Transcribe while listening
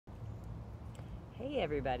Hey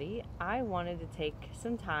everybody, I wanted to take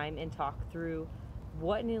some time and talk through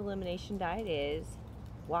what an elimination diet is,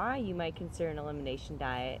 why you might consider an elimination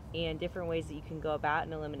diet, and different ways that you can go about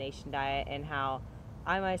an elimination diet, and how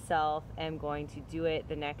I myself am going to do it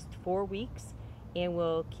the next 4 weeks, and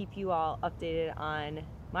will keep you all updated on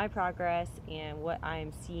my progress and what I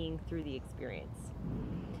am seeing through the experience.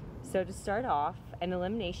 So to start off, an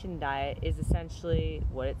elimination diet is essentially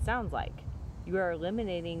what it sounds like. You are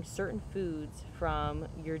eliminating certain foods from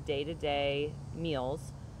your day-to-day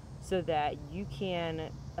meals so that you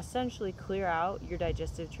can essentially clear out your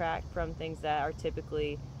digestive tract from things that are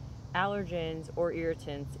typically allergens or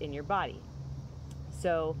irritants in your body.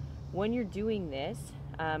 So when you're doing this,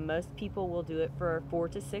 most people will do it for 4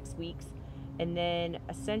 to 6 weeks, and then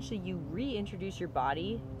essentially you reintroduce your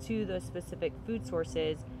body to those specific food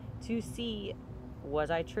sources to see,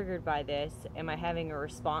 was I triggered by this? Am I having a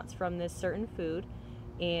response from this certain food?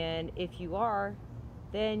 And if you are,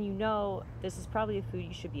 then you know this is probably a food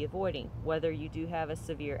you should be avoiding, whether you do have a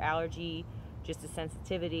severe allergy, just a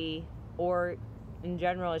sensitivity, or in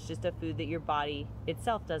general it's just a food that your body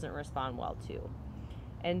itself doesn't respond well to.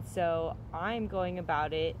 And so I'm going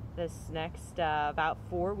about it this next about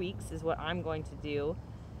 4 weeks is what I'm going to do.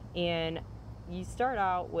 And you start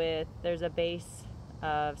out with, there's a base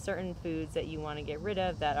of certain foods that you want to get rid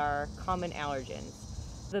of that are common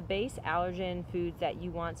allergens. The base allergen foods that you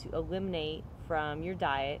want to eliminate from your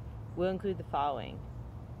diet will include the following: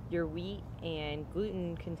 your wheat and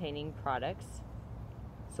gluten containing products,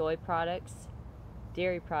 soy products,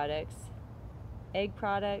 dairy products, egg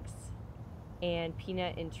products, and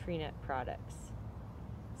peanut and tree nut products.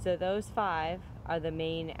 So those 5 are the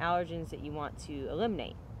main allergens that you want to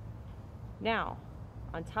eliminate. Now,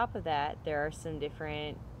 on top of that, there are some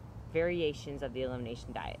different variations of the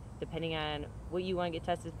elimination diet, depending on what you want to get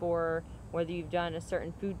tested for, whether you've done a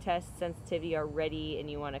certain food test sensitivity already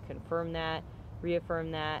and you want to confirm that,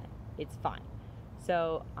 reaffirm that, it's fine.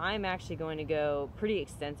 So I'm actually going to go pretty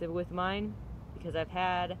extensive with mine because I've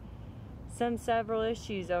had several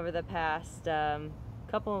issues over the past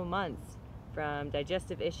couple of months, from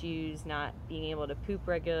digestive issues, not being able to poop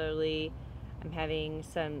regularly. I'm having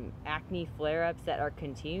some acne flare-ups that are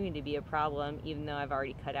continuing to be a problem, even though I've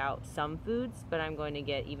already cut out some foods, but I'm going to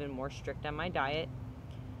get even more strict on my diet.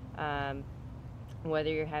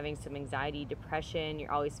 Whether you're having some anxiety, depression,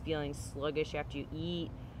 you're always feeling sluggish after you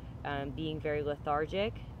eat, being very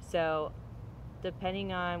lethargic. So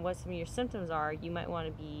depending on what some of your symptoms are, you might want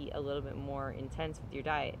to be a little bit more intense with your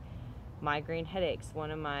diet. Migraine headaches.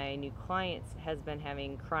 One of my new clients has been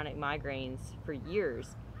having chronic migraines for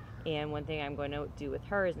years. And one thing I'm going to do with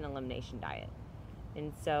her is an elimination diet.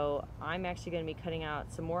 And so I'm actually going to be cutting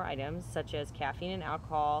out some more items, such as caffeine and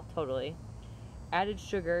alcohol, totally. Added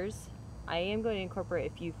sugars. I am going to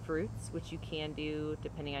incorporate a few fruits, which you can do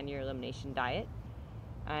depending on your elimination diet.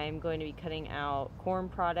 I'm going to be cutting out corn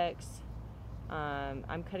products.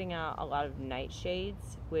 I'm cutting out a lot of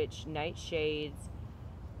nightshades, which nightshades,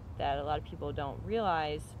 that a lot of people don't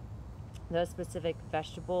realize, those specific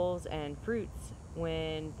vegetables and fruits,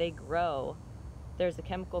 when they grow, there's a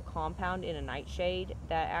chemical compound in a nightshade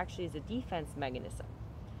that actually is a defense mechanism.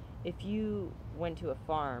 If you went to a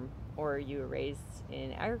farm or you were raised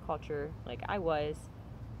in agriculture like I was,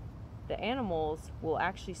 the animals will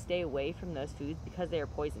actually stay away from those foods because they are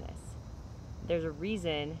poisonous. There's a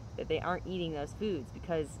reason that they aren't eating those foods,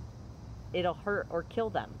 because it'll hurt or kill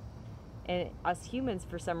them. And us humans,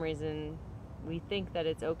 for some reason, we think that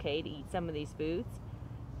it's okay to eat some of these foods,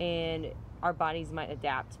 and our bodies might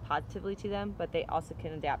adapt positively to them, but they also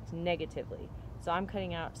can adapt negatively. So I'm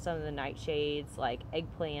cutting out some of the nightshades like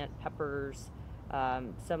eggplant, peppers,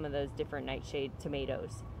 some of those different nightshade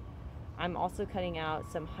tomatoes. I'm also cutting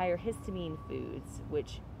out some higher histamine foods,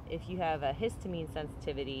 which if you have a histamine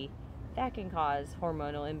sensitivity, that can cause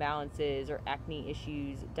hormonal imbalances or acne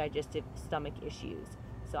issues, digestive stomach issues.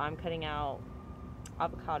 So I'm cutting out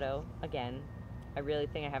avocado. Again, I really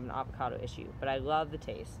think I have an avocado issue, but I love the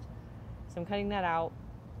taste. So I'm cutting that out.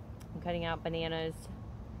 I'm cutting out bananas,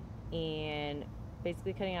 and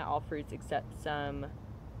basically cutting out all fruits except some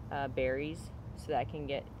berries, so that I can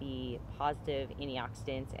get the positive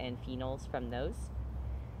antioxidants and phenols from those.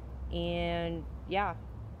 And yeah,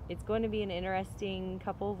 it's going to be an interesting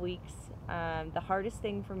couple of weeks. The hardest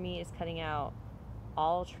thing for me is cutting out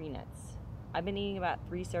all tree nuts. I've been eating about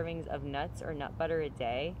 3 servings of nuts or nut butter a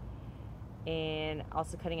day, and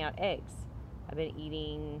also cutting out eggs. I've been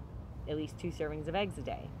eating at least 2 servings of eggs a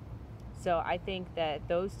day. So I think that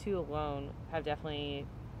those 2 alone have definitely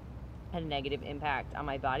had a negative impact on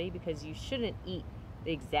my body, because you shouldn't eat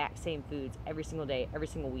the exact same foods every single day, every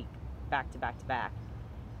single week, back to back to back.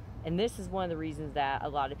 And this is one of the reasons that a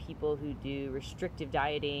lot of people who do restrictive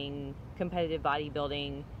dieting, competitive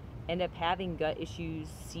bodybuilding, end up having gut issues,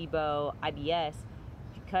 SIBO, IBS,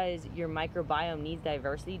 because your microbiome needs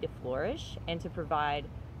diversity to flourish and to provide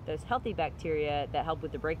those healthy bacteria that help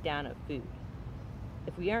with the breakdown of food.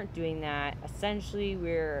 If we aren't doing that, essentially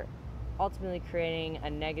we're ultimately creating a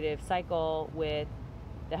negative cycle with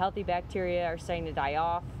the healthy bacteria are starting to die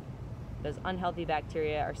off, those unhealthy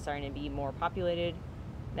bacteria are starting to be more populated.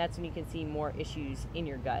 That's when you can see more issues in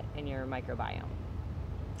your gut and your microbiome.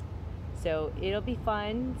 So it'll be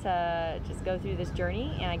fun to just go through this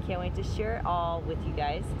journey, and I can't wait to share it all with you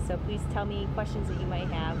guys. So please tell me questions that you might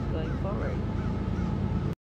have going forward.